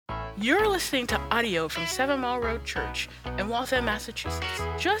You're listening to audio from 7 Mile Road Church in Waltham, Massachusetts,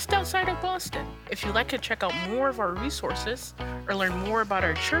 just outside of Boston. If you'd like to check out more of our resources or learn more about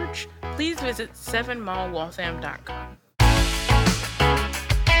our church, please visit 7milewaltham.com.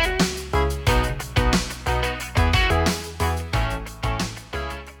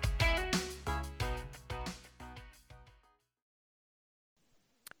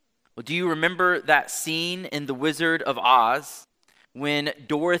 Well, do you remember that scene in The Wizard of Oz when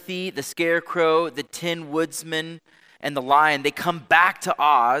Dorothy, the Scarecrow, the Tin Woodsman, and the Lion, they come back to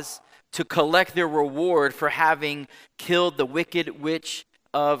Oz to collect their reward for having killed the Wicked Witch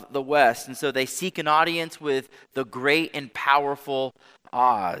of the West. And so they seek an audience with the great and powerful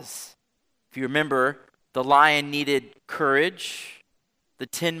Oz. If you remember, the Lion needed courage, the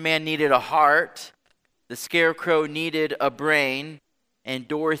Tin Man needed a heart, the Scarecrow needed a brain, and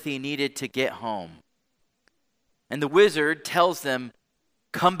Dorothy needed to get home. And the wizard tells them,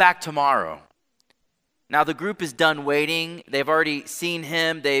 come back tomorrow. Now the group is done waiting. They've already seen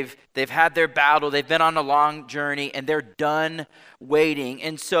him. They've had their battle. They've been on a long journey, and they're done waiting.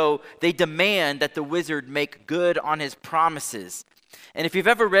 And so they demand that the wizard make good on his promises. And if you've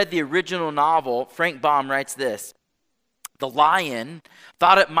ever read the original novel, Frank Baum writes this: the lion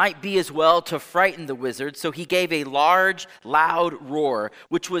thought it might be as well to frighten the wizard, so he gave a large, loud roar,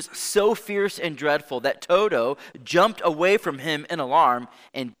 which was so fierce and dreadful that Toto jumped away from him in alarm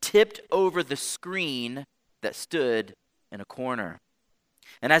and tipped over the screen that stood in a corner.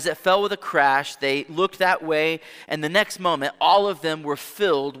 And as it fell with a crash, they looked that way, and the next moment, all of them were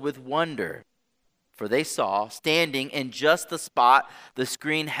filled with wonder. For they saw, standing in just the spot the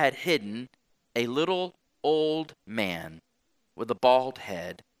screen had hidden, a little old man with a bald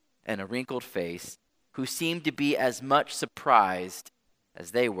head and a wrinkled face, who seemed to be as much surprised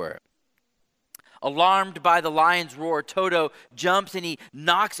as they were. Alarmed by the lion's roar, Toto jumps and he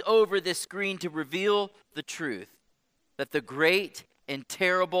knocks over this screen to reveal the truth, that the great and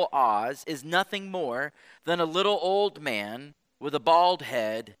terrible Oz is nothing more than a little old man with a bald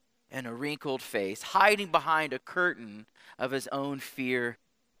head and a wrinkled face, hiding behind a curtain of his own fear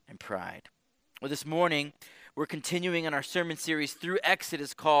and pride. Well, this morning, we're continuing in our sermon series through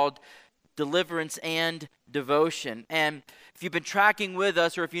Exodus called Deliverance and Devotion. And if you've been tracking with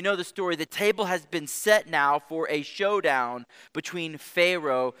us, or if you know the story, the table has been set now for a showdown between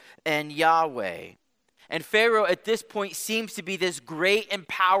Pharaoh and Yahweh. And Pharaoh at this point seems to be this great and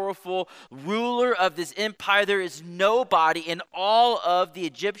powerful ruler of this empire. There is nobody in all of the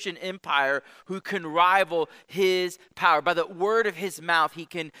Egyptian empire who can rival his power. By the word of his mouth, he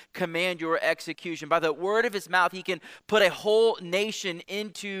can command your execution. By the word of his mouth, he can put a whole nation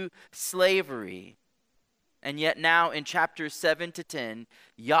into slavery. And yet now in chapters 7 to 10,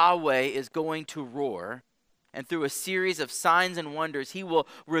 Yahweh is going to roar. And through a series of signs and wonders, he will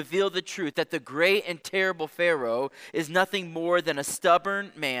reveal the truth that the great and terrible Pharaoh is nothing more than a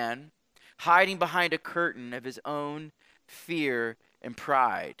stubborn man hiding behind a curtain of his own fear and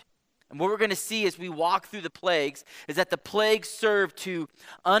pride. And what we're going to see as we walk through the plagues is that the plagues serve to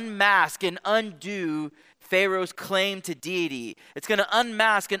unmask and undo Pharaoh's claim to deity. It's going to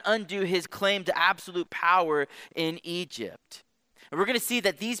unmask and undo his claim to absolute power in Egypt. And we're going to see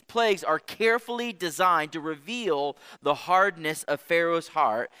that these plagues are carefully designed to reveal the hardness of Pharaoh's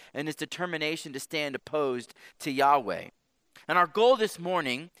heart and his determination to stand opposed to Yahweh. And our goal this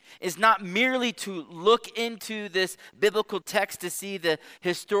morning is not merely to look into this biblical text to see the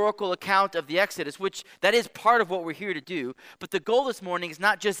historical account of the Exodus, which that is part of what we're here to do, but the goal this morning is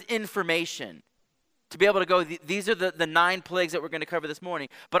not just information. To be able to go, these are the 9 plagues that we're going to cover this morning.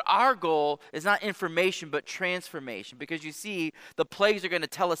 But our goal is not information, but transformation. Because you see, the plagues are going to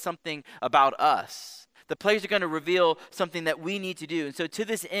tell us something about us. The plagues are going to reveal something that we need to do. And so to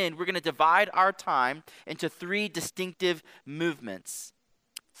this end, we're going to divide our time into 3 distinctive movements.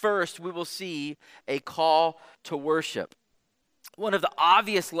 First, we will see a call to worship. One of the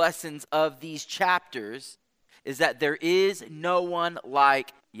obvious lessons of these chapters is that there is no one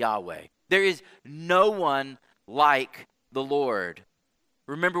like Yahweh. There is no one like the Lord.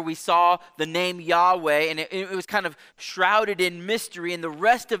 Remember, we saw the name Yahweh, and it was kind of shrouded in mystery, and the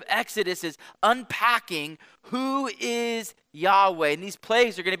rest of Exodus is unpacking who is Yahweh. And these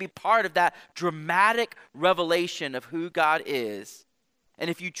plagues are going to be part of that dramatic revelation of who God is. And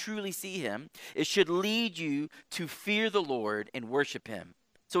if you truly see him, it should lead you to fear the Lord and worship him.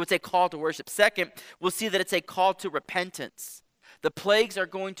 So it's a call to worship. Second, we'll see that it's a call to repentance. The plagues are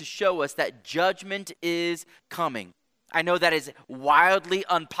going to show us that judgment is coming. I know that is wildly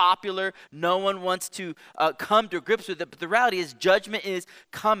unpopular. No one wants to come to grips with it, but the reality is judgment is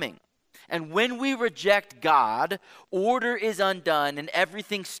coming. And when we reject God, order is undone and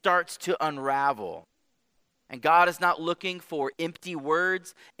everything starts to unravel. And God is not looking for empty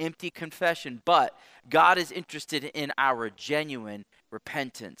words, empty confession, but God is interested in our genuine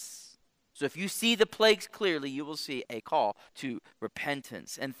repentance. So if you see the plagues clearly, you will see a call to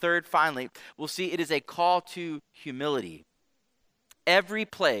repentance. And third, finally, we'll see it is a call to humility. Every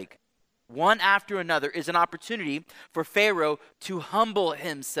plague, one after another, is an opportunity for Pharaoh to humble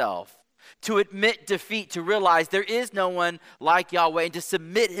himself, to admit defeat, to realize there is no one like Yahweh, and to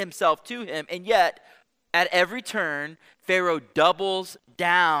submit himself to him. And yet, at every turn, Pharaoh doubles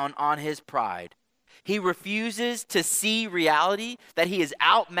down on his pride. He refuses to see reality, that he is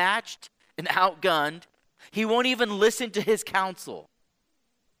outmatched and outgunned. He won't even listen to his counsel.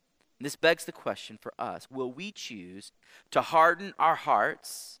 This begs the question for us: will we choose to harden our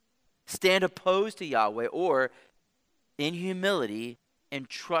hearts, stand opposed to Yahweh, or in humility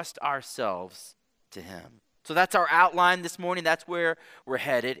entrust ourselves to him? So that's our outline this morning. That's where we're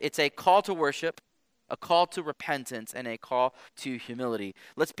headed. It's a call to worship, a call to repentance, and a call to humility.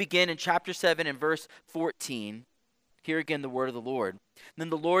 Let's begin in chapter 7 and verse 14. Hear again the word of the Lord. Then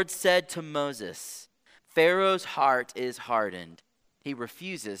the Lord said to Moses, Pharaoh's heart is hardened. He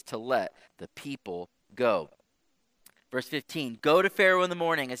refuses to let the people go. Verse 15, go to Pharaoh in the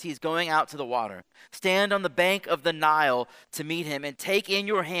morning as he's going out to the water. Stand on the bank of the Nile to meet him, and take in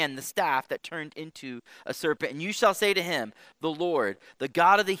your hand the staff that turned into a serpent. And you shall say to him, the Lord, the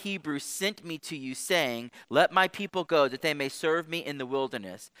God of the Hebrews, sent me to you, saying, let my people go, that they may serve me in the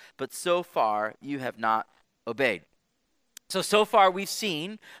wilderness. But so far you have not obeyed. So far we've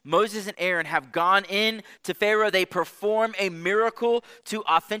seen Moses and Aaron have gone in to Pharaoh. They perform a miracle to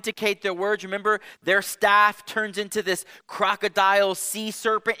authenticate their words. Remember, their staff turns into this crocodile sea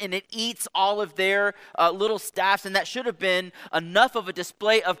serpent, and it eats all of their little staffs. And that should have been enough of a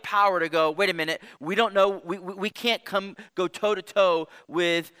display of power to go, wait a minute, we don't know, we can't go toe-to-toe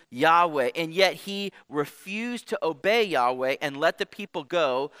with Yahweh. And yet he refused to obey Yahweh and let the people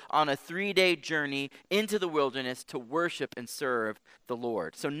go on a 3-day journey into the wilderness to worship and serve the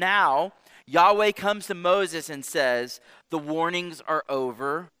Lord. So now Yahweh comes to Moses and says, the warnings are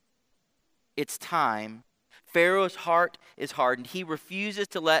over. It's time. Pharaoh's heart is hardened. He refuses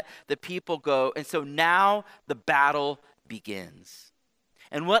to let the people go. And so now the battle begins.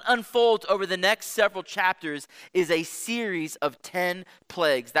 And what unfolds over the next several chapters is a series of 10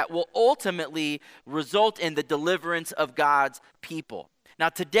 plagues that will ultimately result in the deliverance of God's people. Now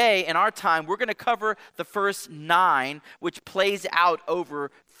today, in our time, we're going to cover the first 9, which plays out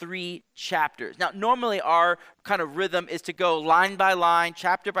over 3 chapters. Now, normally our kind of rhythm is to go line by line,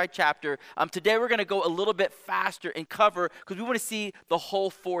 chapter by chapter. Today we're going to go a little bit faster and cover, because we want to see the whole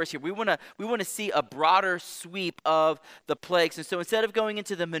forest here. We want to see a broader sweep of the plagues. And so instead of going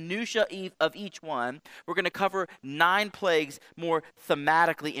into the minutia of each one, we're going to cover 9 plagues more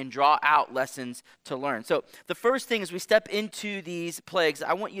thematically and draw out lessons to learn. So the first thing as we step into these plagues,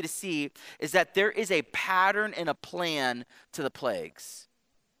 I want you to see is that there is a pattern and a plan to the plagues.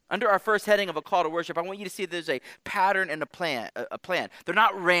 Under our first heading of a call to worship, I want you to see there's a pattern and a plan. They're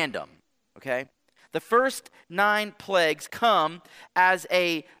not random, okay? The first 9 plagues come as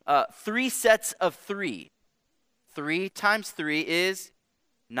 3 sets of 3. 3 times 3 is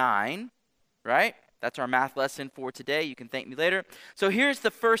 9, right? That's our math lesson for today. You can thank me later. So here's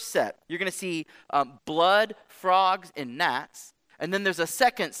the first set. You're going to see blood, frogs, and gnats. And then there's a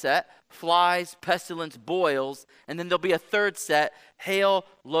second set, flies, pestilence, boils. And then there'll be a third set, hail,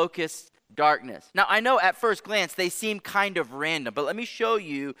 locusts, darkness. Now, I know at first glance they seem kind of random, but let me show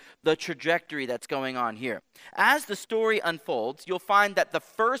you the trajectory that's going on here. As the story unfolds, you'll find that the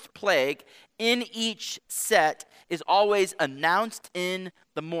first plague in each set is always announced in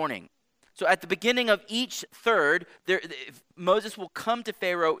the morning. So at the beginning of each third, Moses will come to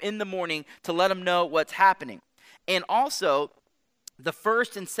Pharaoh in the morning to let him know what's happening. And also, the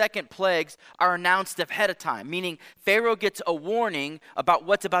first and second plagues are announced ahead of time, meaning Pharaoh gets a warning about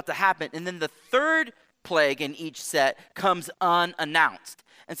what's about to happen. And then the third plague in each set comes unannounced.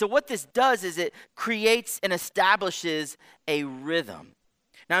 And so what this does is it creates and establishes a rhythm.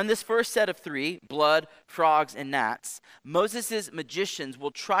 Now, in this first set of 3, blood, frogs, and gnats, Moses' magicians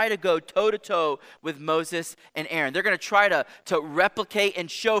will try to go toe-to-toe with Moses and Aaron. They're going to try to replicate and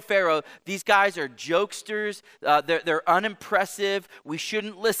show Pharaoh, these guys are jokesters, they're unimpressive, we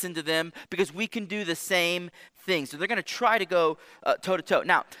shouldn't listen to them because we can do the same thing. So they're going to try to go toe-to-toe.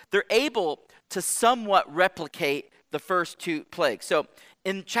 Now, they're able to somewhat replicate the first 2 plagues. So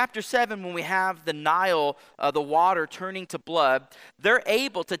in chapter 7, when we have the Nile, the water turning to blood, they're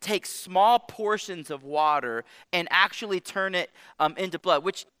able to take small portions of water and actually turn it into blood,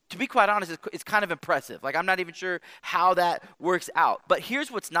 which to be quite honest, it's kind of impressive. Like, I'm not even sure how that works out. But here's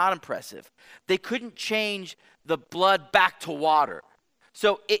what's not impressive. They couldn't change the blood back to water.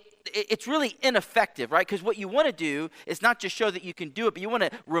 So it's really ineffective, right? Because what you want to do is not just show that you can do it, but you want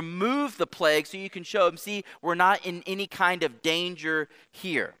to remove the plague so you can show them, see, we're not in any kind of danger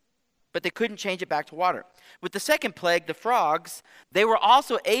here. But they couldn't change it back to water. With the second plague, the frogs, they were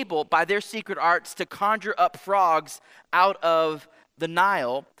also able, by their secret arts, to conjure up frogs out of the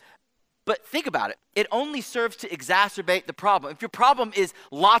Nile. But think about it. It only serves to exacerbate the problem. If your problem is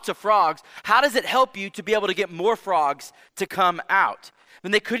lots of frogs, how does it help you to be able to get more frogs to come out?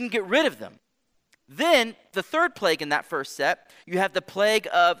 When they couldn't get rid of them. Then, the third plague in that first set, you have the plague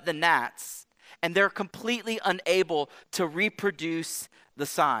of the gnats. And they're completely unable to reproduce the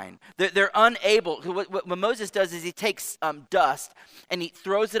sign. They're unable. What Moses does is he takes dust and he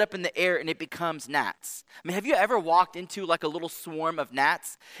throws it up in the air and it becomes gnats. I mean, have you ever walked into like a little swarm of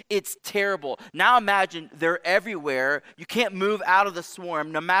gnats? It's terrible. Now imagine they're everywhere. You can't move out of the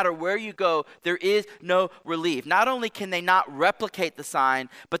swarm. No matter where you go, there is no relief. Not only can they not replicate the sign,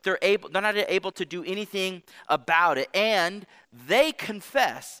 but they're not able to do anything about it. And they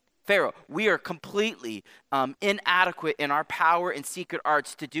confess, Pharaoh, we are completely inadequate in our power and secret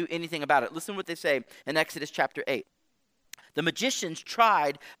arts to do anything about it. Listen what they say in Exodus chapter 8. The magicians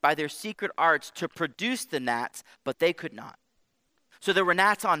tried by their secret arts to produce the gnats, but they could not. So there were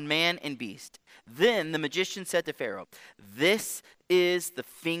gnats on man and beast. Then the magician said to Pharaoh, this is the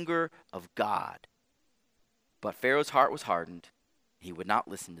finger of God. But Pharaoh's heart was hardened. He would not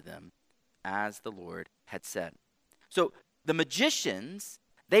listen to them, as the Lord had said. So the magicians,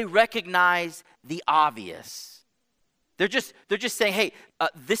 they recognize the obvious. They're just saying, hey,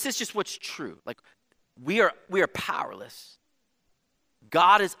 this is just what's true. Like, we are powerless.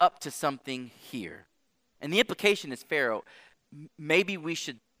 God is up to something here. And the implication is, Pharaoh, maybe we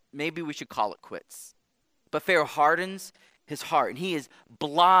should call it quits. But Pharaoh hardens his heart, and he is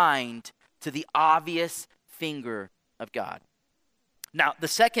blind to the obvious finger of God. Now, the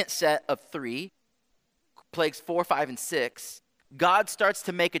second set of 3, plagues 4, 5, and 6, God starts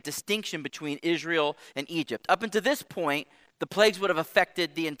to make a distinction between Israel and Egypt. Up until this point, the plagues would have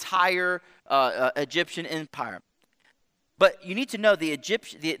affected the entire Egyptian empire. But you need to know the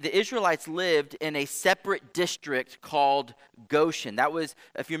Israelites lived in a separate district called Goshen. That was,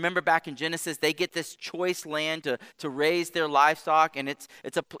 if you remember back in Genesis, they get this choice land to raise their livestock, and it's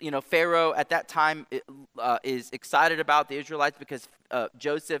Pharaoh at that time is excited about the Israelites because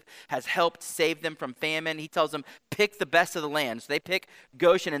Joseph has helped save them from famine. He tells them, pick the best of the land. So they pick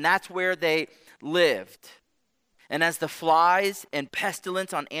Goshen, and that's where they lived. And as the flies and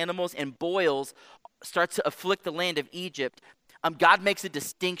pestilence on animals and boils starts to afflict the land of Egypt, God makes a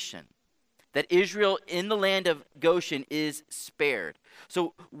distinction that Israel in the land of Goshen is spared.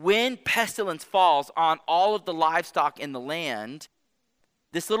 So when pestilence falls on all of the livestock in the land,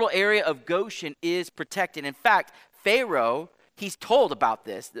 this little area of Goshen is protected. In fact, Pharaoh, he's told about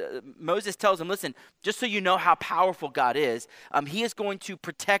this. Moses tells him, listen, just so you know how powerful God is, he is going to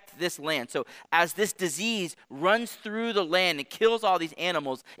protect this land. So as this disease runs through the land and kills all these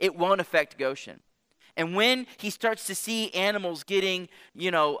animals, it won't affect Goshen. And when he starts to see animals getting,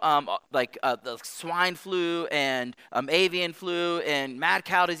 the swine flu and avian flu and mad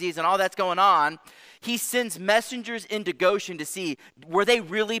cow disease and all that's going on, he sends messengers into Goshen to see, were they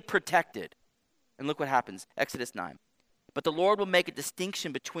really protected? And look what happens, Exodus 9. But the Lord will make a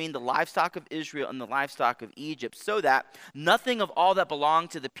distinction between the livestock of Israel and the livestock of Egypt, so that nothing of all that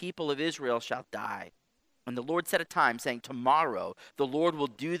belonged to the people of Israel shall die. And the Lord set a time, saying, tomorrow the Lord will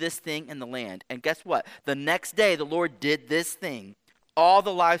do this thing in the land. And guess what? The next day the Lord did this thing. All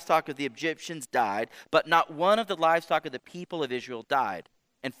the livestock of the Egyptians died, but not one of the livestock of the people of Israel died.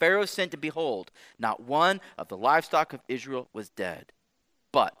 And Pharaoh sent, and behold, not one of the livestock of Israel was dead.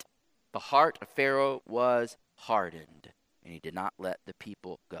 But the heart of Pharaoh was hardened, and he did not let the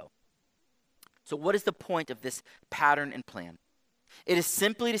people go. So what is the point of this pattern and plan? It is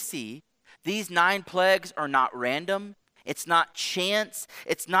simply to see these 9 plagues are not random. It's not chance.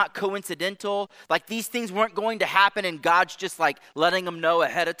 It's not coincidental. Like, these things weren't going to happen and God's just like letting them know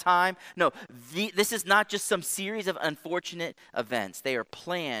ahead of time. No, this is not just some series of unfortunate events. They are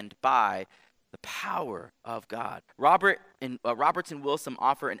planned by the power of God. Roberts and Wilson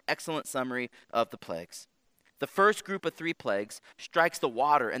offer an excellent summary of the plagues. The first group of 3 plagues strikes the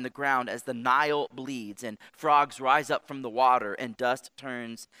water and the ground as the Nile bleeds and frogs rise up from the water and dust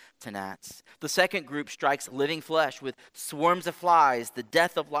turns to gnats. The second group strikes living flesh with swarms of flies, the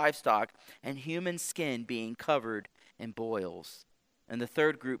death of livestock, and human skin being covered in boils. And the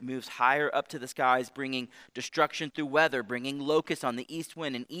third group moves higher up to the skies, bringing destruction through weather, bringing locusts on the east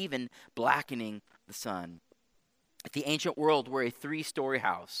wind, and even blackening the sun. If the ancient world were a three-story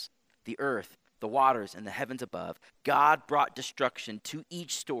house, the earth, the waters, and the heavens above, God brought destruction to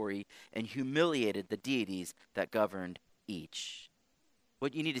each story and humiliated the deities that governed each.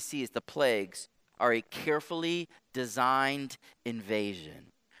 What you need to see is the plagues are a carefully designed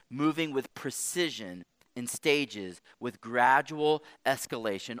invasion, moving with precision in stages with gradual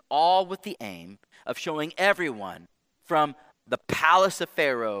escalation, all with the aim of showing everyone from the palace of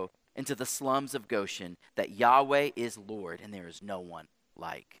Pharaoh into the slums of Goshen that Yahweh is Lord and there is no one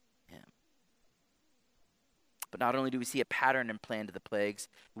like him. But not only do we see a pattern and plan to the plagues,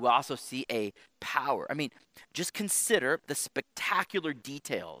 we also see a power. I mean, just consider the spectacular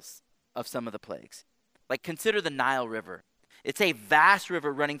details of some of the plagues. Like, consider the Nile River. It's a vast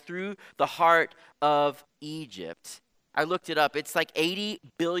river running through the heart of Egypt. I looked it up. It's like 80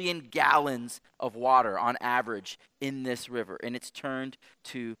 billion gallons of water on average in this river, and it's turned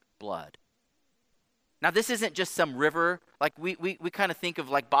to blood. Now, this isn't just some river. Like, we kind of think of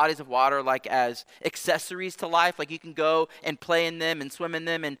like bodies of water like as accessories to life. Like, you can go and play in them and swim in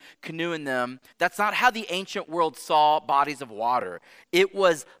them and canoe in them. That's not how the ancient world saw bodies of water. It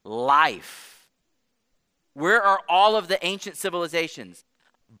was life. Where are all of the ancient civilizations?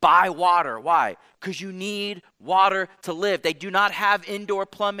 By water. Why? Because you need water to live. They do not have indoor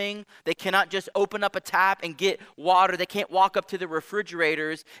plumbing. They cannot just open up a tap and get water. They can't walk up to the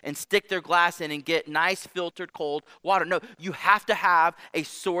refrigerators and stick their glass in and get nice filtered cold water. No, you have to have a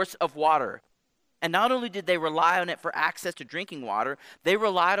source of water. And not only did they rely on it for access to drinking water, they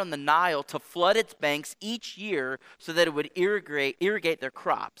relied on the Nile to flood its banks each year so that it would irrigate their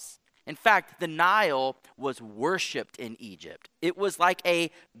crops. In fact, the Nile was worshipped in Egypt. It was like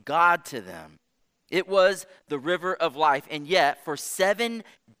a god to them. It was the river of life. And yet, for 7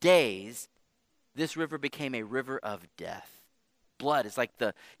 days, this river became a river of death. Blood is like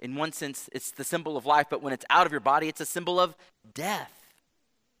in one sense, it's the symbol of life, but when it's out of your body, it's a symbol of death.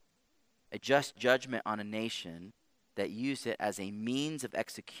 A just judgment on a nation that used it as a means of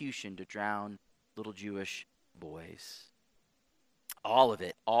execution to drown little Jewish boys. All of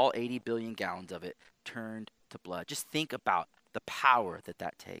it, all 80 billion gallons of it, turned to blood. Just think about the power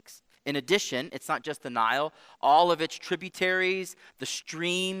that takes. In addition, it's not just the Nile. All of its tributaries, the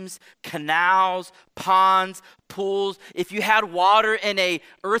streams, canals, ponds, pools. If you had water in a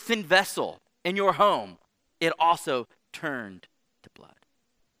earthen vessel in your home, it also turned to blood.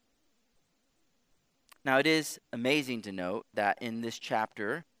 Now, it is amazing to note that in this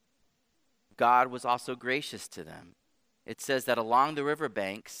chapter, God was also gracious to them. It says that along the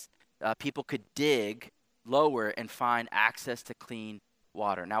riverbanks, people could dig lower and find access to clean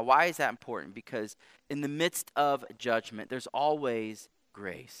water. Now, why is that important? Because in the midst of judgment, there's always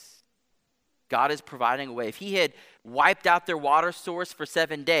grace. God is providing a way. If he had wiped out their water source for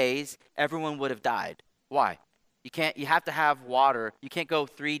 7 days, everyone would have died. Why? You have to have water. You can't go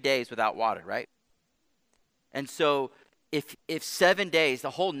 3 days without water, right? And so if 7 days,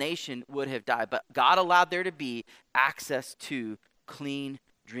 the whole nation would have died. But God allowed there to be access to clean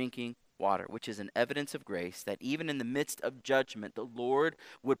drinking water, which is an evidence of grace that even in the midst of judgment, the Lord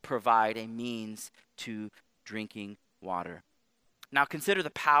would provide a means to drinking water. Now consider the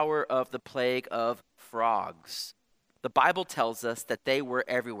power of the plague of frogs. The Bible tells us that they were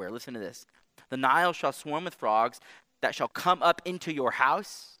everywhere. Listen to this. The Nile shall swarm with frogs that shall come up into your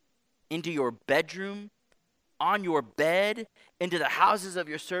house, into your bedroom, on your bed, into the houses of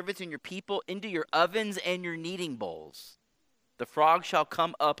your servants and your people, into your ovens and your kneading bowls. The frog shall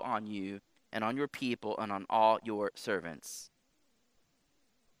come up on you and on your people and on all your servants.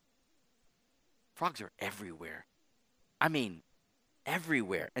 Frogs are everywhere. I mean,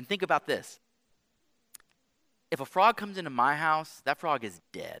 everywhere. And think about this. If a frog comes into my house, that frog is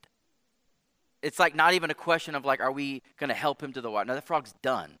dead. It's like not even a question of like, are we going to help him to the water? No, that frog's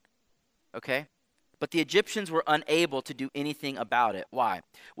done. Okay? But the Egyptians were unable to do anything about it. Why?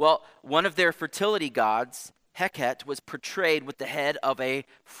 Well, one of their fertility gods, Heket, was portrayed with the head of a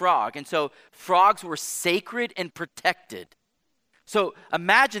frog. And so frogs were sacred and protected. So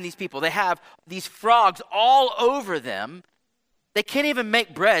imagine these people. They have these frogs all over them. They can't even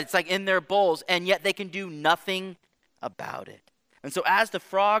make bread. It's like in their bowls, and yet they can do nothing about it. And so as the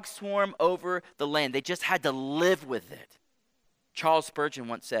frogs swarm over the land, they just had to live with it. Charles Spurgeon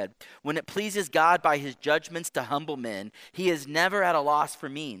once said, "When it pleases God by his judgments to humble men, he is never at a loss for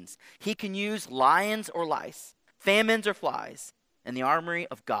means. He can use lions or lice, famines or flies. In the armory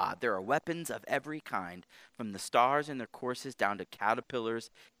of God, there are weapons of every kind, from the stars in their courses down to caterpillars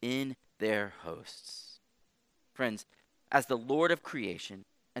in their hosts." Friends, as the Lord of creation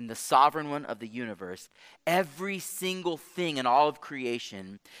and the sovereign one of the universe, every single thing in all of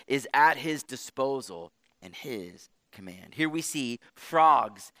creation is at his disposal and his command. Here we see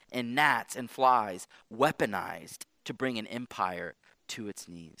frogs and gnats and flies weaponized to bring an empire to its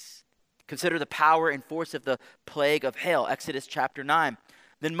knees. Consider the power and force of the plague of hail, Exodus chapter 9.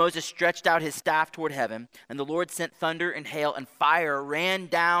 Then Moses stretched out his staff toward heaven, and the Lord sent thunder and hail, and fire ran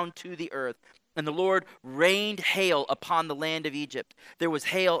down to the earth. And the Lord rained hail upon the land of Egypt. There was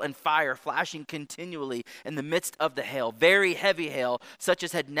hail and fire flashing continually in the midst of the hail, very heavy hail, such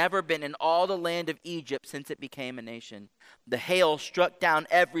as had never been in all the land of Egypt since it became a nation. The hail struck down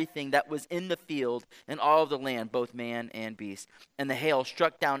everything that was in the field in all of the land, both man and beast. And the hail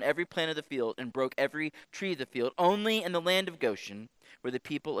struck down every plant of the field and broke every tree of the field. Only in the land of Goshen, where the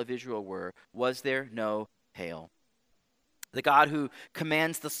people of Israel were, was there no hail. The God who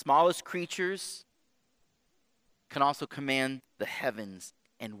commands the smallest creatures can also command the heavens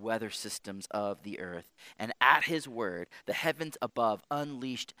and weather systems of the earth. And at his word, the heavens above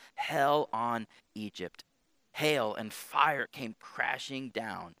unleashed hell on Egypt. Hail and fire came crashing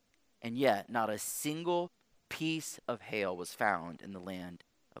down, and yet not a single piece of hail was found in the land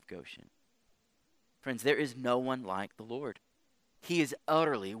of Goshen. Friends, there is no one like the Lord. He is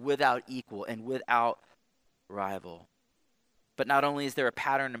utterly without equal and without rival. But not only is there a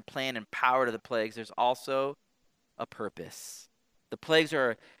pattern and plan and power to the plagues, there's also a purpose. The plagues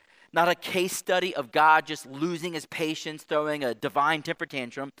are not a case study of God just losing his patience, throwing a divine temper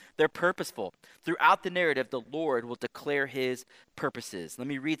tantrum. They're purposeful. Throughout the narrative, the Lord will declare his purposes. Let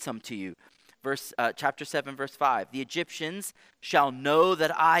me read some to you. Chapter 7, verse 5. The Egyptians shall know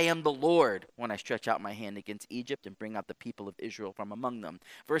that I am the Lord when I stretch out my hand against Egypt and bring out the people of Israel from among them.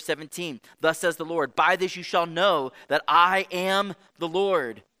 Verse 17. Thus says the Lord, by this you shall know that I am the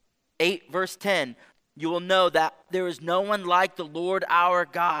Lord. 8, verse 10. You will know that there is no one like the Lord our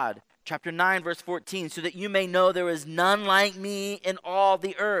God. Chapter 9, verse 14. So that you may know there is none like me in all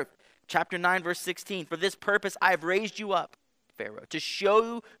the earth. Chapter 9, verse 16. For this purpose I have raised you up, Pharaoh, to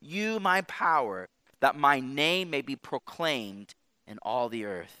show you my power, that my name may be proclaimed in all the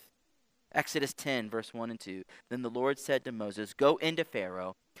earth. Exodus 10, verse 1 and 2. Then the Lord said to Moses, go into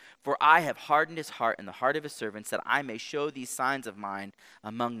Pharaoh, for I have hardened his heart and the heart of his servants, that I may show these signs of mine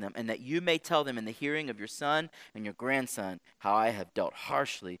among them, and that you may tell them in the hearing of your son and your grandson how I have dealt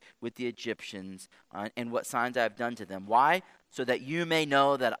harshly with the Egyptians and what signs I have done to them. Why? So that you may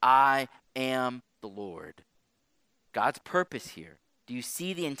know that I am the Lord. God's purpose here, do you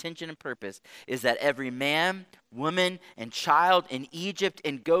see the intention and purpose, is that every man, woman, and child in Egypt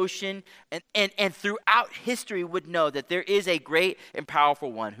and Goshen and throughout history would know that there is a great and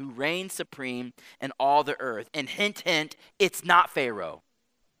powerful one who reigns supreme in all the earth. And hint, hint, it's not Pharaoh.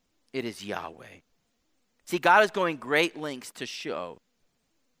 It is Yahweh. See, God is going great lengths to show,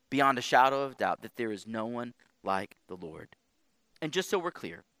 beyond a shadow of doubt, that there is no one like the Lord. And just so we're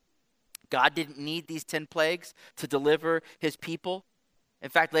clear, God didn't need these 10 plagues to deliver his people. In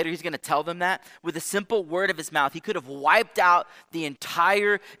fact, later he's going to tell them that. With a simple word of his mouth, he could have wiped out the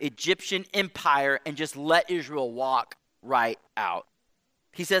entire Egyptian empire and just let Israel walk right out.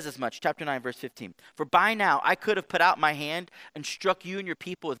 He says as much, chapter 9, verse 15. For by now I could have put out my hand and struck you and your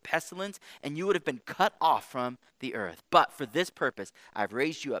people with pestilence, and you would have been cut off from the earth. But for this purpose I've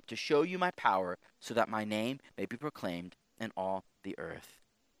raised you up, to show you my power, so that my name may be proclaimed in all the earth.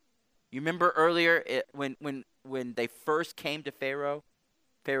 You remember earlier when they first came to Pharaoh?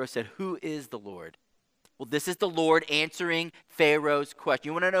 Pharaoh said, who is the Lord? Well, this is the Lord answering Pharaoh's question.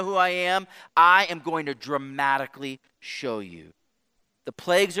 You want to know who I am? I am going to dramatically show you. The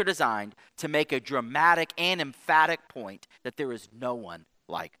plagues are designed to make a dramatic and emphatic point that there is no one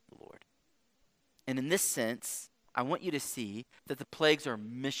like the Lord. And in this sense, I want you to see that the plagues are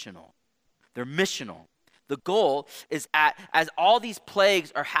missional. They're missional. The goal is as all these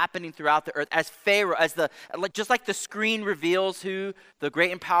plagues are happening throughout the earth, as Pharaoh, just like the screen reveals who the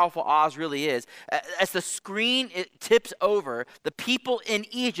great and powerful Oz really is, as the screen tips over, the people in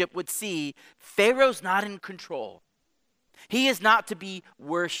Egypt would see Pharaoh's not in control. He is not to be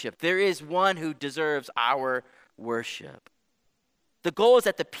worshipped. There is one who deserves our worship. The goal is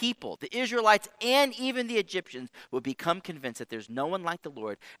that the people, the Israelites, and even the Egyptians would become convinced that there's no one like the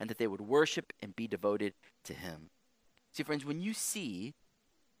Lord and that they would worship and be devoted to him. See, friends, when you see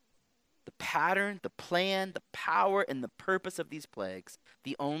the pattern, the plan, the power, and the purpose of these plagues,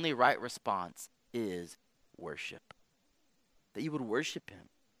 the only right response is worship. That you would worship him.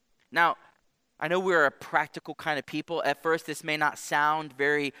 Now, I know we're a practical kind of people. At first, this may not sound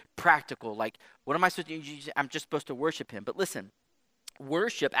very practical. Like, what am I supposed to do? I'm just supposed to worship him. But listen,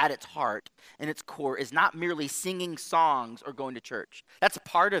 Worship at its heart and its core is not merely singing songs or going to church. That's a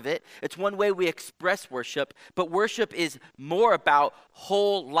part of it. It's one way we express worship, but worship is more about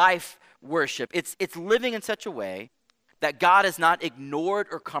whole life worship. It's living in such a way that God is not ignored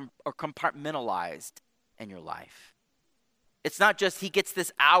or compartmentalized in your life. It's not just he gets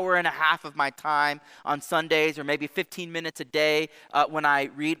this hour and a half of my time on Sundays or maybe 15 minutes a day when I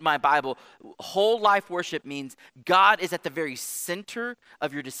read my Bible. Whole life worship means God is at the very center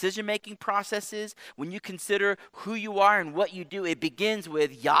of your decision-making processes. When you consider who you are and what you do, it begins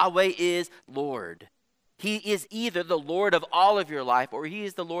with Yahweh is Lord. He is either the Lord of all of your life or he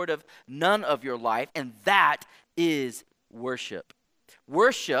is the Lord of none of your life, and that is worship.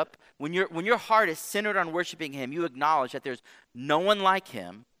 Worship, when your heart is centered on worshiping him, you acknowledge that there's no one like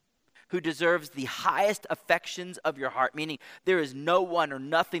him who deserves the highest affections of your heart, meaning there is no one or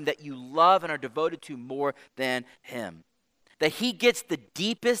nothing that you love and are devoted to more than him. That he gets the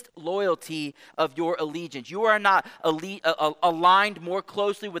deepest loyalty of your allegiance. You are not aligned more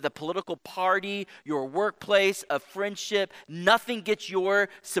closely with a political party, your workplace, a friendship. Nothing gets your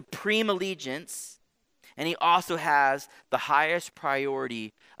supreme allegiance. And he also has the highest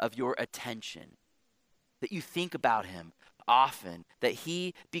priority of your attention. That you think about him often, that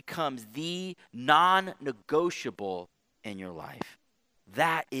he becomes the non-negotiable in your life.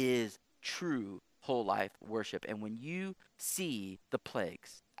 That is true whole life worship. And when you see the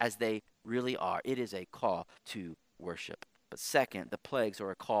plagues as they really are, it is a call to worship. But second, the plagues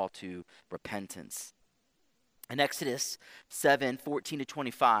are a call to repentance. In Exodus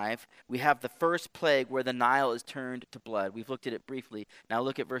 7:14-25, we have the first plague where the Nile is turned to blood. We've looked at it briefly. Now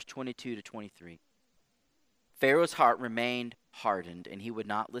look at verse 22-23. Pharaoh's heart remained hardened, and he would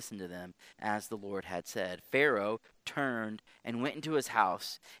not listen to them, as the Lord had said. Pharaoh turned and went into his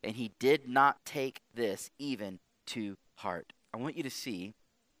house, and he did not take this even to heart. I want you to see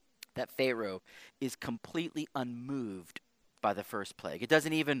that Pharaoh is completely unmoved by the first plague. It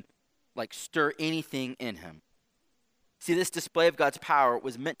doesn't even stir anything in him. See, this display of God's power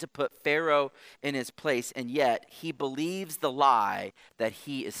was meant to put Pharaoh in his place, and yet he believes the lie that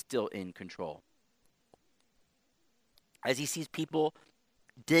he is still in control. As he sees people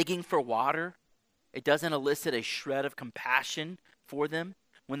digging for water, it doesn't elicit a shred of compassion for them.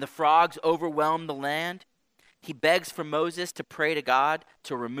 When the frogs overwhelm the land, he begs for Moses to pray to God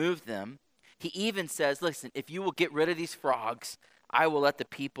to remove them. He even says, listen, if you will get rid of these frogs, I will let the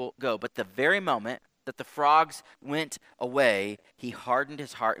people go. But the very moment that the frogs went away, he hardened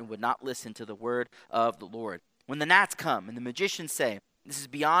his heart and would not listen to the word of the Lord. When the gnats come and the magicians say, this is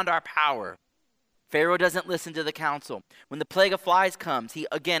beyond our power, Pharaoh doesn't listen to the counsel. When the plague of flies comes, he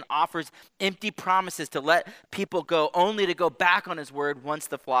again offers empty promises to let people go, only to go back on his word once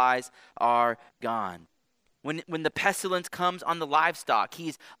the flies are gone. When the pestilence comes on the livestock,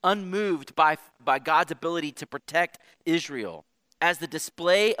 he's unmoved by God's ability to protect Israel. As the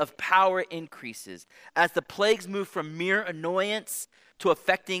display of power increases, as the plagues move from mere annoyance to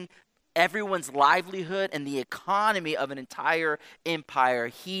affecting everyone's livelihood and the economy of an entire empire,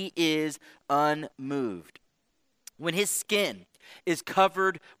 he is unmoved. When his skin is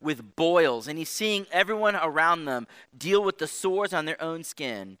covered with boils and he's seeing everyone around them deal with the sores on their own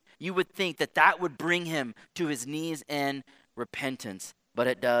skin, you would think that that would bring him to his knees in repentance, but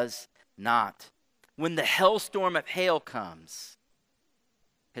it does not. When the hailstorm of hail comes,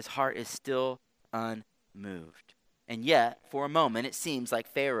 his heart is still unmoved. And yet, for a moment, it seems like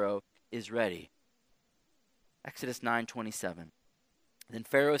Pharaoh is ready. Exodus 9:27. Then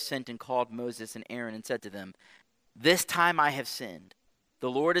Pharaoh sent and called Moses and Aaron and said to them, this time I have sinned.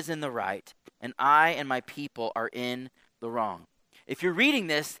 The Lord is in the right, and I and my people are in the wrong. If you're reading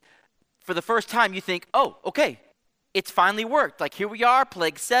this for the first time, you think, oh, okay, it's finally worked. Here we are,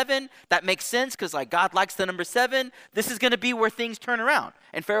 plague 7. That makes sense because God likes the number 7. This is going to be where things turn around.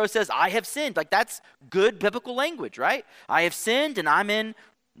 And Pharaoh says, I have sinned. That's good biblical language, right? I have sinned and I'm in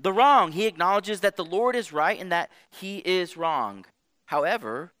the wrong. He acknowledges that the Lord is right and that he is wrong.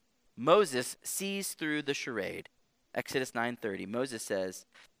 However, Moses sees through the charade. Exodus 9:30, Moses says,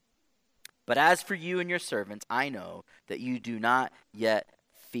 but as for you and your servants, I know that you do not yet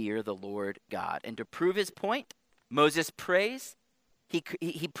fear the Lord God. And to prove his point, Moses prays. He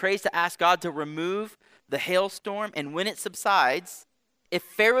prays to ask God to remove the hailstorm, and when it subsides, if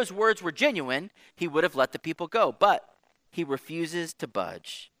Pharaoh's words were genuine, he would have let the people go. But he refuses to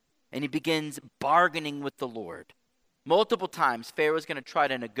budge, and he begins bargaining with the Lord. Multiple times, Pharaoh's going to try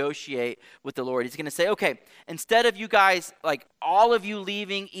to negotiate with the Lord. He's going to say, okay, instead of you guys, like all of you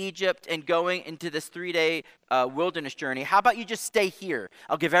leaving Egypt and going into this 3-day wilderness journey, how about you just stay here?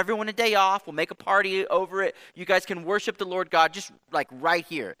 I'll give everyone a day off. We'll make a party over it. You guys can worship the Lord God just like right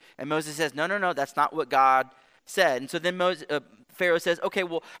here. And Moses says, no, that's not what God said. And so then Pharaoh says, okay,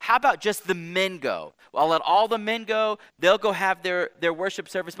 well, how about just the men go? Well, I'll let all the men go. They'll go have their worship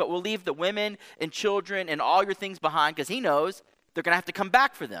service, but we'll leave the women and children and all your things behind because he knows they're going to have to come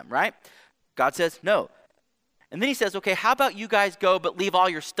back for them, right? God says, no. And then he says, okay, how about you guys go but leave all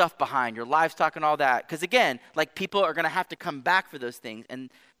your stuff behind, your livestock and all that? Because again, like people are going to have to come back for those things.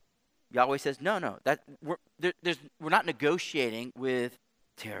 And Yahweh says, no, we're not negotiating with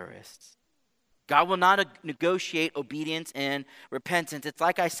terrorists. God will not negotiate obedience and repentance. It's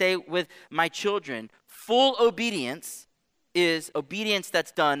like I say with my children, full obedience is obedience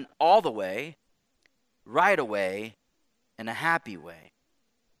that's done all the way, right away, and a happy way.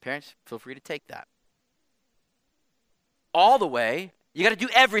 Parents, feel free to take that. All the way, you got to do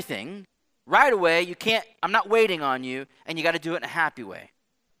everything. Right away, you can't, I'm not waiting on you, and you got to do it in a happy way.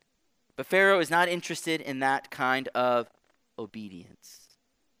 But Pharaoh is not interested in that kind of obedience.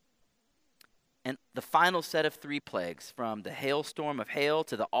 And the final set of 3 plagues, from the hailstorm of hail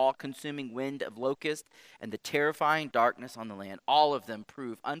to the all-consuming wind of locust and the terrifying darkness on the land, all of them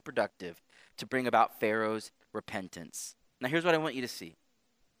prove unproductive to bring about Pharaoh's repentance. Now here's what I want you to see.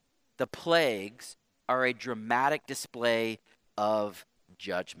 The plagues are a dramatic display of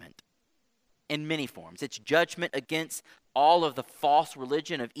judgment in many forms. It's judgment against all of the false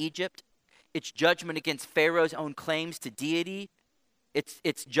religion of Egypt. It's judgment against Pharaoh's own claims to deity.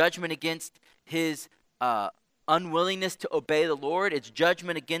 It's judgment against his unwillingness to obey the Lord. It's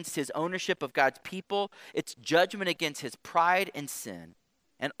judgment against his ownership of God's people. It's judgment against his pride and sin.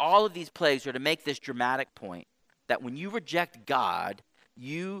 And all of these plagues are to make this dramatic point that when you reject God,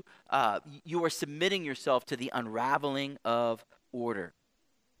 you are submitting yourself to the unraveling of order.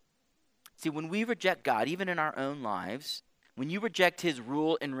 See, when we reject God, even in our own lives, when you reject his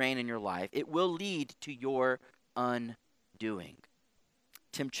rule and reign in your life, it will lead to your undoing.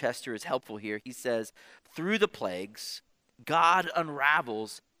 Tim Chester is helpful here. He says, through the plagues, God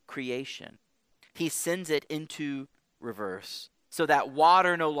unravels creation. He sends it into reverse so that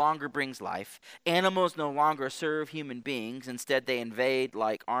water no longer brings life. Animals no longer serve human beings. Instead, they invade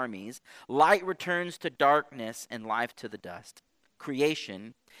like armies. Light returns to darkness and life to the dust.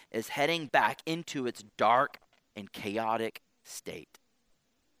 Creation is heading back into its dark and chaotic state.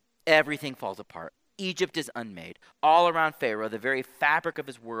 Everything falls apart. Egypt is unmade. All around Pharaoh, the very fabric of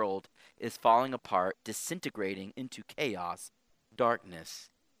his world is falling apart, disintegrating into chaos, darkness,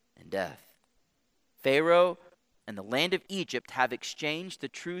 and death. Pharaoh and the land of Egypt have exchanged the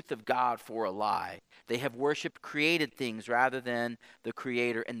truth of God for a lie. They have worshipped created things rather than the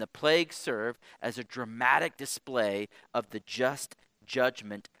Creator, and the plagues serve as a dramatic display of the just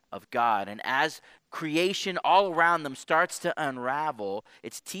judgment of God. And as creation all around them starts to unravel,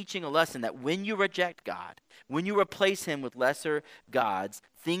 it's teaching a lesson that when you reject God, when you replace him with lesser gods,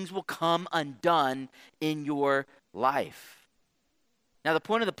 things will come undone in your life. Now, the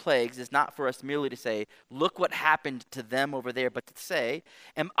point of the plagues is not for us merely to say, look what happened to them over there, but to say,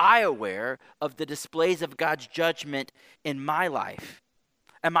 am I aware of the displays of God's judgment in my life?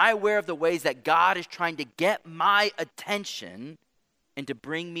 Am I aware of the ways that God is trying to get my attention and to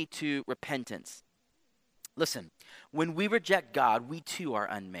bring me to repentance? Listen, when we reject God, we too are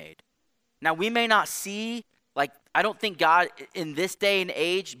unmade. Now, we may not see, I don't think God in this day and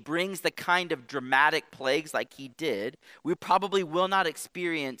age brings the kind of dramatic plagues like he did. We probably will not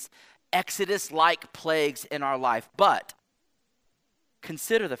experience Exodus-like plagues in our life, but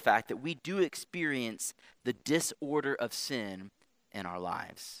consider the fact that we do experience the disorder of sin in our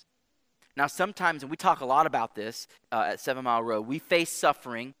lives. Now, sometimes, and we talk a lot about this at 7 Mile Road, we face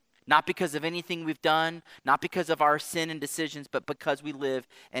suffering, not because of anything we've done, not because of our sin and decisions, but because we live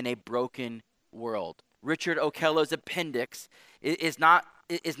in a broken world. Richard Okello's appendix the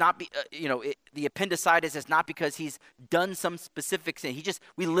appendicitis is not because he's done some specific sin.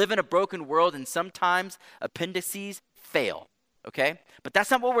 We live in a broken world, and sometimes appendices fail, okay? But that's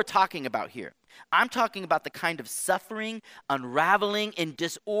not what we're talking about here. I'm talking about the kind of suffering, unraveling, and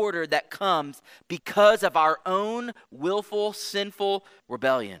disorder that comes because of our own willful, sinful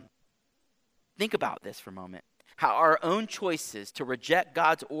rebellion. Think about this for a moment. How our own choices to reject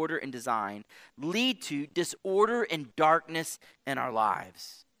God's order and design lead to disorder and darkness in our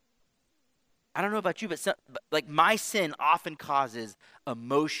lives. I don't know about you, but my sin often causes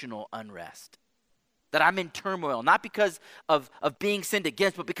emotional unrest. That I'm in turmoil, not because of being sinned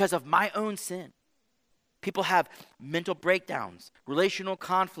against, but because of my own sin. People have mental breakdowns, relational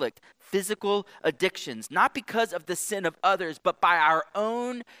conflict, physical addictions, not because of the sin of others, but by our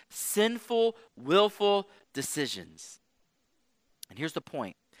own sinful, willful decisions. And here's the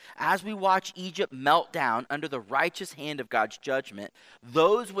point. As we watch Egypt melt down under the righteous hand of God's judgment,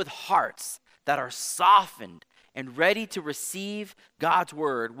 those with hearts that are softened and ready to receive God's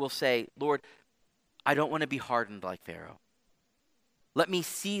word will say, Lord, I don't want to be hardened like Pharaoh. Let me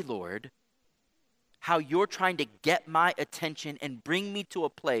see, Lord, how you're trying to get my attention and bring me to a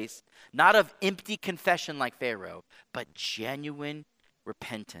place not of empty confession like Pharaoh, but genuine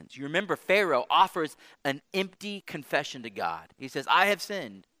repentance. You remember Pharaoh offers an empty confession to God. He says, I have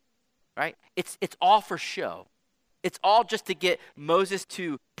sinned, right? It's all for show. It's all just to get Moses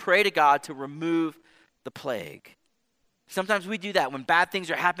to pray to God to remove the plague. Sometimes we do that when bad things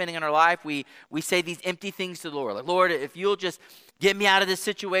are happening in our life. We say these empty things to the Lord. Like, Lord, if you'll just get me out of this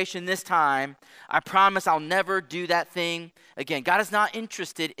situation this time, I promise I'll never do that thing again. God is not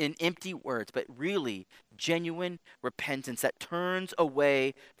interested in empty words, but really genuine repentance that turns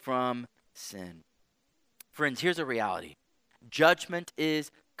away from sin. Friends, here's a reality. Judgment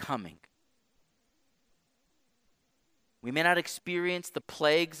is coming. We may not experience the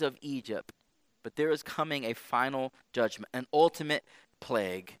plagues of Egypt, but there is coming a final judgment, an ultimate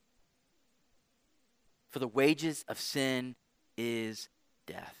plague. For the wages of sin is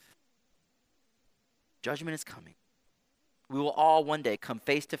death. Judgment is coming. We will all one day come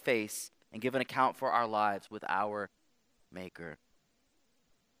face to face and give an account for our lives with our Maker.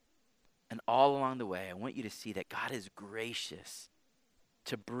 And all along the way, I want you to see that God is gracious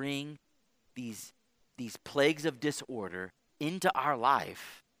to bring these plagues of disorder into our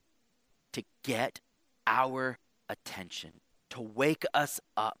life to get our attention, to wake us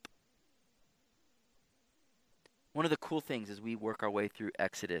up. One of the cool things as we work our way through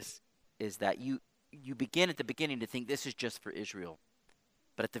Exodus is that you begin at the beginning to think this is just for Israel.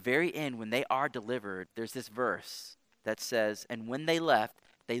 But at the very end, when they are delivered, there's this verse that says, and when they left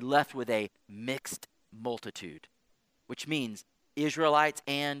with a mixed multitude, which means Israelites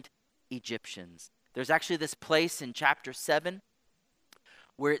and Egyptians. There's actually this place in chapter 7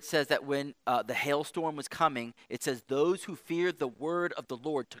 where it says that when the hailstorm was coming, it says those who feared the word of the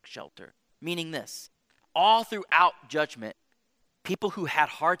Lord took shelter. Meaning this, all throughout judgment, people who had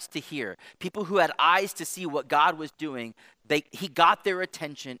hearts to hear, people who had eyes to see what God was doing, he got their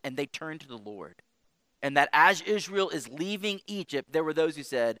attention and they turned to the Lord. And that as Israel is leaving Egypt, there were those who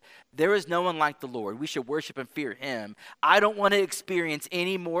said, there is no one like the Lord. We should worship and fear him. I don't want to experience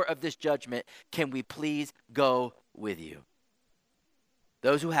any more of this judgment. Can we please go with you?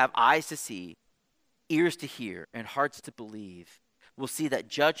 Those who have eyes to see, ears to hear, and hearts to believe will see that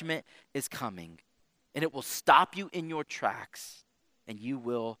judgment is coming, and it will stop you in your tracks, and you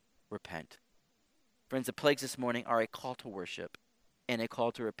will repent. Friends, the plagues this morning are a call to worship and a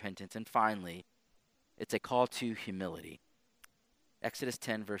call to repentance. And finally, it's a call to humility. Exodus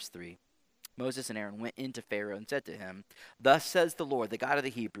 10, verse 3. Moses and Aaron went into Pharaoh and said to him, thus says the Lord, the God of the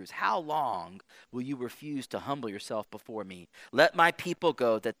Hebrews, how long will you refuse to humble yourself before me? Let my people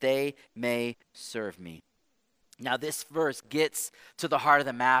go that they may serve me. Now this verse gets to the heart of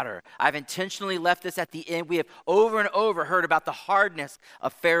the matter. I've intentionally left this at the end. We have over and over heard about the hardness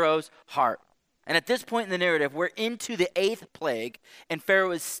of Pharaoh's heart. And at this point in the narrative, we're into the 8th plague, and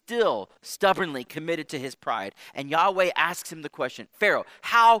Pharaoh is still stubbornly committed to his pride. And Yahweh asks him the question, Pharaoh,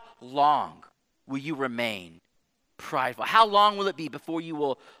 how long will you remain prideful? How long will it be before you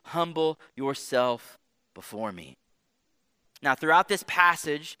will humble yourself before me? Now, throughout this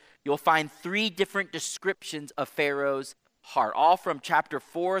passage, you'll find 3 different descriptions of Pharaoh's heart. All from chapter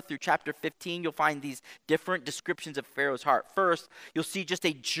 4 through chapter 15, you'll find these different descriptions of Pharaoh's heart. First, you'll see just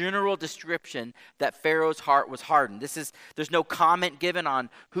a general description that Pharaoh's heart was hardened. There's no comment given on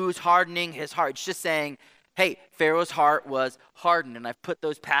who's hardening his heart. It's just saying, hey, Pharaoh's heart was hardened. And I've put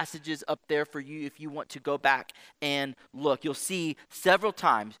those passages up there for you if you want to go back and look. You'll see several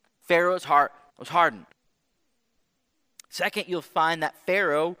times Pharaoh's heart was hardened. Second, you'll find that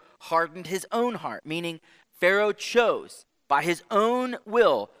Pharaoh hardened his own heart, meaning Pharaoh chose by his own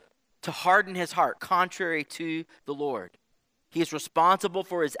will to harden his heart, contrary to the Lord. He is responsible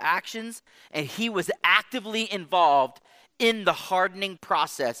for his actions, and he was actively involved in the hardening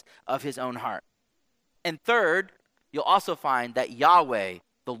process of his own heart. And third, you'll also find that Yahweh,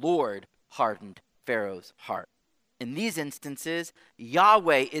 the Lord, hardened Pharaoh's heart. In these instances,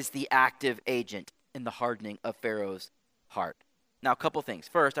 Yahweh is the active agent in the hardening of Pharaoh's heart. Now, a couple things.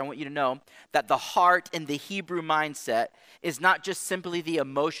 First, I want you to know that the heart in the Hebrew mindset is not just simply the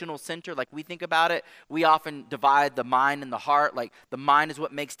emotional center like we think about it. We often divide the mind and the heart, like the mind is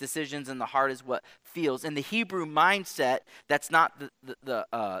what makes decisions and the heart is what feels. In the Hebrew mindset, that's not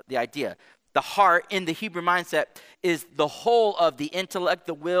the idea. The heart in the Hebrew mindset is the whole of the intellect,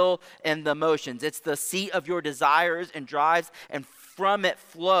 the will, and the emotions. It's the seat of your desires and drives, and from it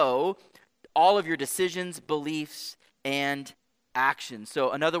flow all of your decisions, beliefs, and action.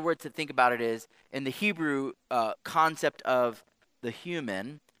 So another word to think about it is, in the Hebrew concept of the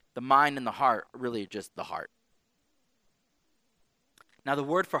human, the mind and the heart are really just the heart. Now the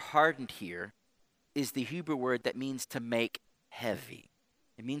word for hardened here is the Hebrew word that means to make heavy.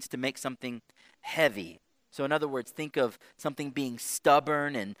 It means to make something heavy. So in other words, think of something being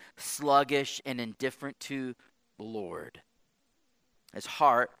stubborn and sluggish and indifferent to the Lord. His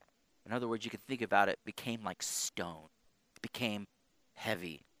heart, in other words, you could think about it, became like stone. Became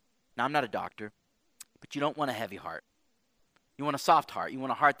heavy. Now, I'm not a doctor, but you don't want a heavy heart. You want a soft heart. You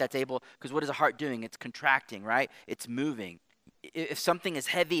want a heart that's able, because what is a heart doing? It's contracting, right? It's moving. If something is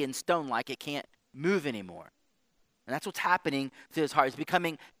heavy and stone-like, it can't move anymore. And that's what's happening to his heart. It's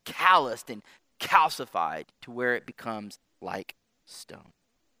becoming calloused and calcified to where it becomes like stone.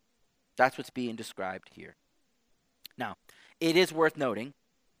 That's what's being described here. Now, it is worth noting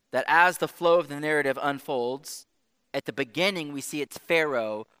that as the flow of the narrative unfolds, at the beginning, we see it's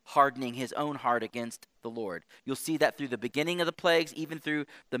Pharaoh hardening his own heart against the Lord. You'll see that through the beginning of the plagues, even through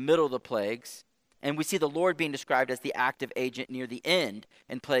the middle of the plagues. And we see the Lord being described as the active agent near the end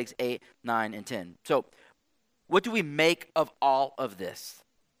in plagues 8, 9, and 10. So what do we make of all of this?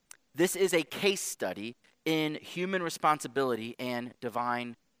 This is a case study in human responsibility and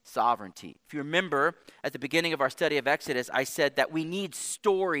divine sovereignty. If you remember, at the beginning of our study of Exodus, I said that we need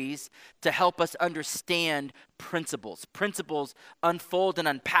stories to help us understand principles. Principles unfold and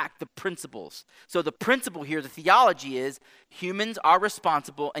unpack the principles. So the principle here, the theology is humans are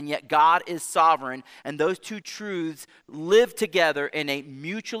responsible and yet God is sovereign, and those two truths live together in a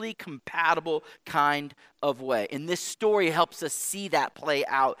mutually compatible kind of way. And this story helps us see that play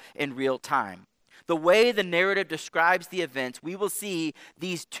out in real time. The way the narrative describes the events, we will see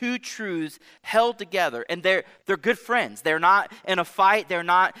these two truths held together, and they're good friends. They're not in a fight. They're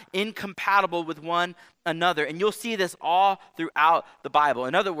not incompatible with one another, and you'll see this all throughout the Bible.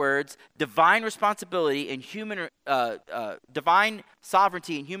 In other words, divine responsibility and divine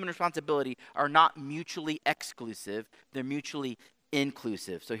sovereignty and human responsibility are not mutually exclusive. They're mutually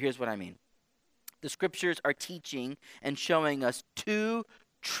inclusive. So here's what I mean. The scriptures are teaching and showing us two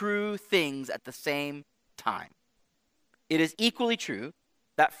true things at the same time. It is equally true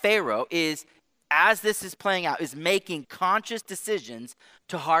that Pharaoh is, as this is playing out, is making conscious decisions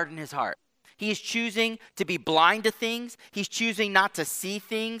to harden his heart. He is choosing to be blind to things. He's choosing not to see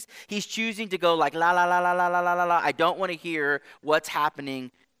things. He's choosing to go like, la, la, la, la, la, la, la, la, la. I don't want to hear what's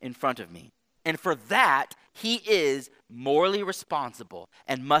happening in front of me. And for that, he is morally responsible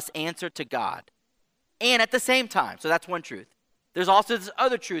and must answer to God. And at the same time, so that's one truth. There's also this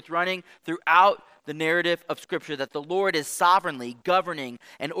other truth running throughout the narrative of Scripture, that the Lord is sovereignly governing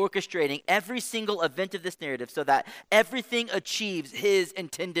and orchestrating every single event of this narrative so that everything achieves his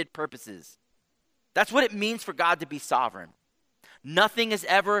intended purposes. That's what it means for God to be sovereign. Nothing is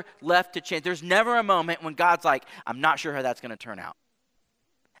ever left to chance. There's never a moment when God's like, I'm not sure how that's going to turn out.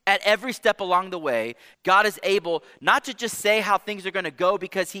 At every step along the way, God is able not to just say how things are going to go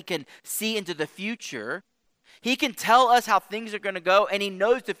because he can see into the future. He can tell us how things are going to go, and he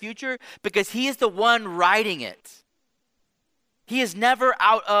knows the future because he is the one writing it. He is never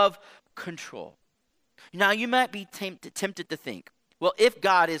out of control. Now, you might be tempted to think, well, if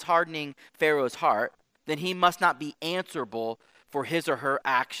God is hardening Pharaoh's heart, then he must not be answerable for his or her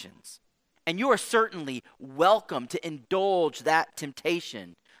actions. And you are certainly welcome to indulge that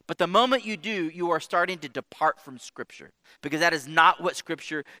temptation. But the moment you do, you are starting to depart from Scripture, because that is not what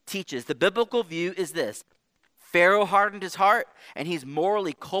Scripture teaches. The biblical view is this: Pharaoh hardened his heart, and he's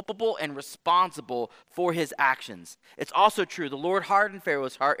morally culpable and responsible for his actions. It's also true, the Lord hardened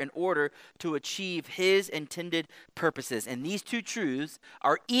Pharaoh's heart in order to achieve his intended purposes. And these two truths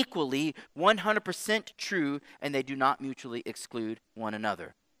are equally 100% true, and they do not mutually exclude one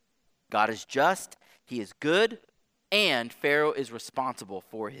another. God is just, he is good, and Pharaoh is responsible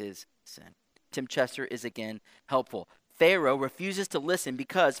for his sin. Tim Chester is again helpful. Pharaoh refuses to listen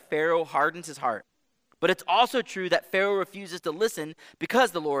because Pharaoh hardens his heart. But it's also true that Pharaoh refuses to listen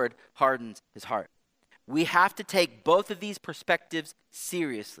because the Lord hardens his heart. We have to take both of these perspectives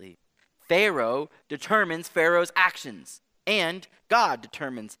seriously. Pharaoh determines Pharaoh's actions, and God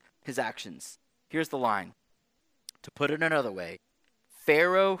determines his actions. Here's the line. To put it another way,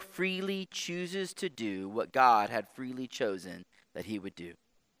 Pharaoh freely chooses to do what God had freely chosen that he would do.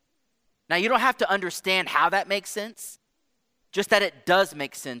 Now, you don't have to understand how that makes sense, just that it does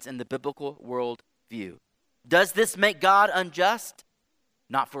make sense in the biblical worldview. Does this make God unjust?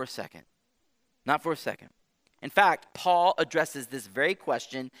 Not for a second. Not for a second. In fact, Paul addresses this very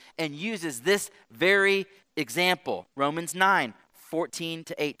question and uses this very example. Romans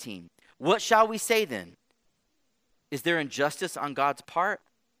 9:14-18. What shall we say then? Is there injustice on God's part?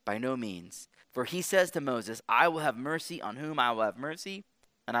 By no means. For he says to Moses, I will have mercy on whom I will have mercy,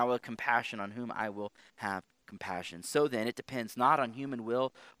 and I will have compassion on whom I will have compassion. So then, it depends not on human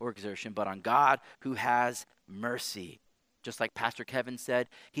will or exertion, but on God who has mercy. Just like Pastor Kevin said,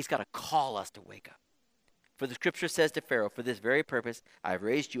 he's got to call us to wake up. For the scripture says to Pharaoh, for this very purpose I have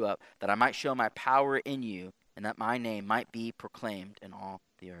raised you up, that I might show my power in you, and that my name might be proclaimed in all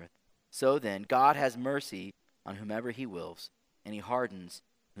the earth. So then, God has mercy on whomever he wills, and he hardens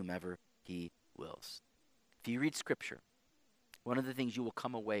whomever he wills. If you read scripture, one of the things you will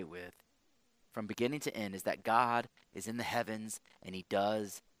come away with from beginning to end is that God is in the heavens and he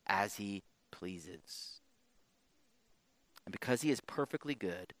does as he pleases. And because he is perfectly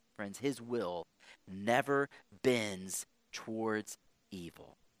good, friends, his will never bends towards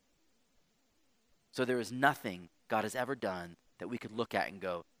evil. So there is nothing God has ever done that we could look at and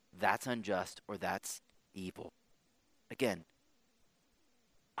go, that's unjust or that's evil. Again,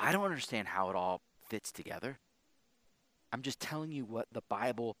 I don't understand how it all fits together. I'm just telling you what the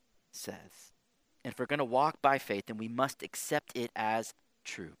Bible says. And if we're going to walk by faith, then we must accept it as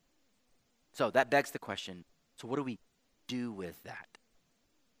true. So that begs the question, so what do we do with that?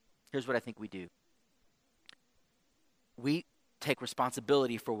 Here's what I think we do. We take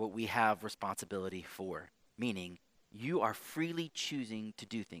responsibility for what we have responsibility for, meaning you are freely choosing to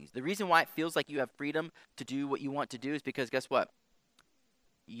do things. The reason why it feels like you have freedom to do what you want to do is because guess what?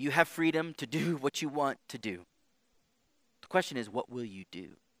 You have freedom to do what you want to do. The question is, what will you do?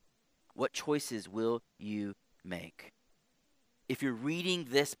 What choices will you make? If you're reading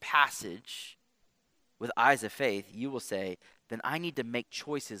this passage with eyes of faith, you will say, then I need to make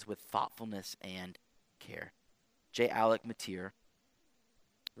choices with thoughtfulness and care. J. Alec Mateer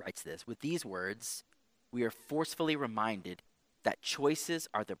writes this, with these words, we are forcefully reminded that choices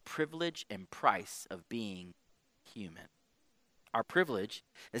are the privilege and price of being human. Our privilege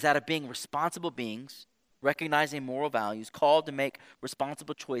is that of being responsible beings, recognizing moral values, called to make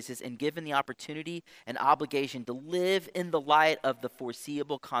responsible choices, and given the opportunity and obligation to live in the light of the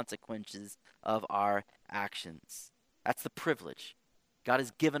foreseeable consequences of our actions. That's the privilege. God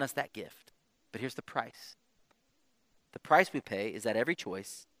has given us that gift. But here's the price. The price we pay is that every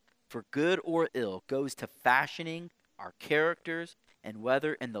choice, for good or ill, goes to fashioning our characters, and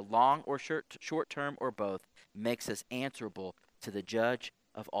whether in the long or short term or both, makes us answerable to the judge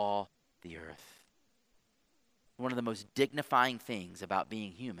of all the earth. One of the most dignifying things about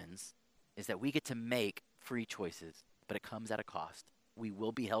being humans is that we get to make free choices, but it comes at a cost. We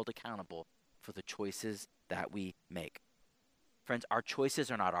will be held accountable for the choices that we make. Friends, our choices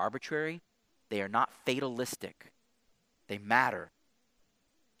are not arbitrary. They are not fatalistic. They matter.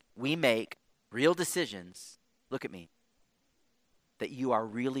 We make real decisions, look at me, that you are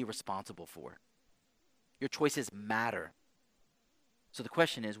really responsible for. Your choices matter. So the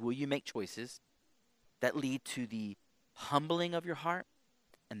question is, will you make choices that lead to the humbling of your heart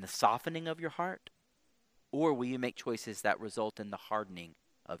and the softening of your heart? Or will you make choices that result in the hardening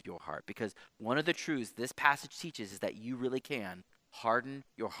of your heart? Because one of the truths this passage teaches is that you really can harden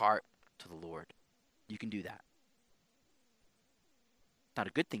your heart to the Lord. You can do that. It's not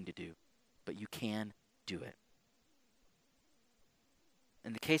a good thing to do, but you can do it.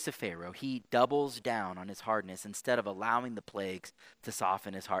 In the case of Pharaoh, he doubles down on his hardness instead of allowing the plagues to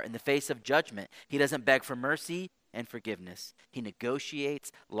soften his heart. In the face of judgment, he doesn't beg for mercy and forgiveness. He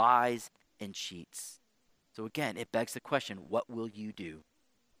negotiates, lies, and cheats. So again, it begs the question, what will you do?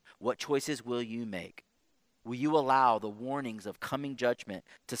 What choices will you make? Will you allow the warnings of coming judgment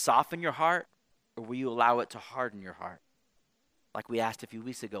to soften your heart, or will you allow it to harden your heart? Like we asked a few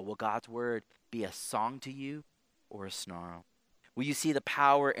weeks ago, will God's word be a song to you or a snarl? Will you see the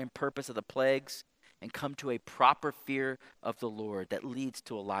power and purpose of the plagues and come to a proper fear of the Lord that leads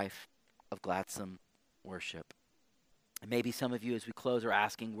to a life of gladsome worship? And maybe some of you, as we close, are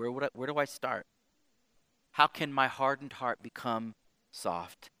asking, where do I start? How can my hardened heart become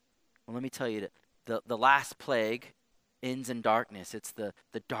soft? Well, let me tell you, that the last plague ends in darkness. It's the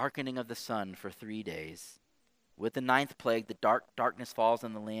darkening of the sun for 3 days. With the 9th plague, the darkness falls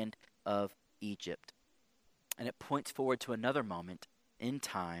on the land of Egypt. And it points forward to another moment in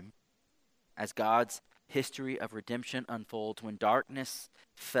time as history of redemption unfolds. When darkness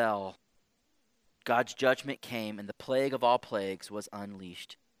fell, God's judgment came, and the plague of all plagues was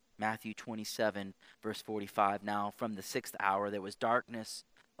unleashed. Matthew 27, verse 45. Now from the 6th hour there was darkness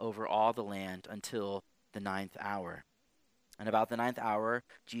over all the land until the 9th hour. And about the 9th hour,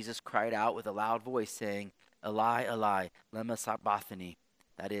 Jesus cried out with a loud voice, saying, Eli, Eli, lema sabachthani.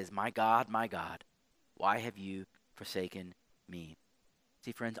 That is, my God, why have you forsaken me?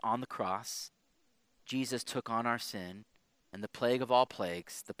 See, friends, on the cross, Jesus took on our sin, and the plague of all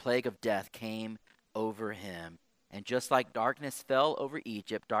plagues, the plague of death, came over him. And just like darkness fell over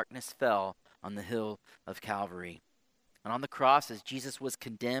Egypt, darkness fell on the hill of Calvary. And on the cross, as Jesus was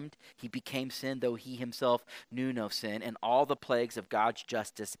condemned, he became sin, though he himself knew no sin, and all the plagues of God's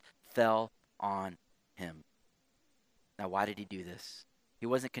justice fell on him. Now, why did he do this? He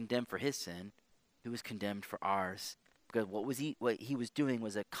wasn't condemned for his sin. He was condemned for ours. Because what he was doing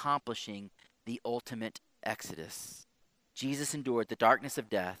was accomplishing the ultimate exodus. Jesus endured the darkness of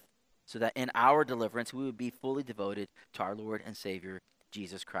death so that in our deliverance we would be fully devoted to our Lord and Savior,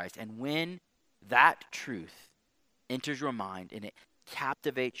 Jesus Christ. And when that truth enters your mind and it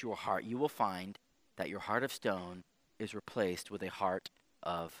captivates your heart, you will find that your heart of stone is replaced with a heart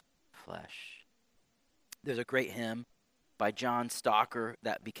of flesh. There's a great hymn by John Stalker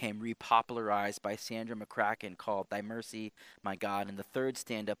that became repopularized by Sandra McCracken called Thy Mercy, My God. And the third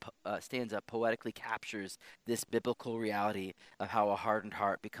stanza poetically captures this biblical reality of how a hardened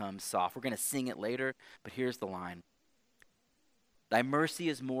heart becomes soft. We're going to sing it later, but here's the line. Thy mercy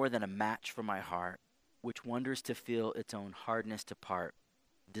is more than a match for my heart, which wonders to feel its own hardness to part.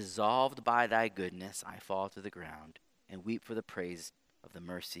 Dissolved by thy goodness, I fall to the ground and weep for the praise of the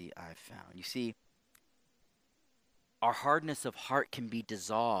mercy I've found. You see, our hardness of heart can be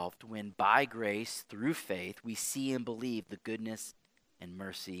dissolved when by grace, through faith, we see and believe the goodness and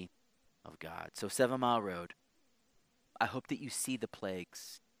mercy of God. So 7 Mile Road, I hope that you see the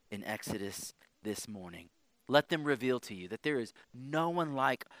plagues in Exodus this morning. Let them reveal to you that there is no one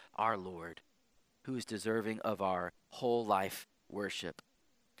like our Lord who is deserving of our whole life worship.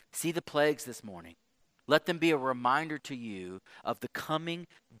 See the plagues this morning. Let them be a reminder to you of the coming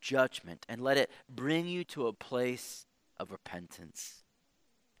judgment, and let it bring you to a place of repentance.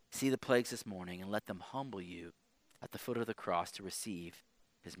 See the plagues this morning, and let them humble you at the foot of the cross to receive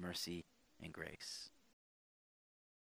his mercy and grace.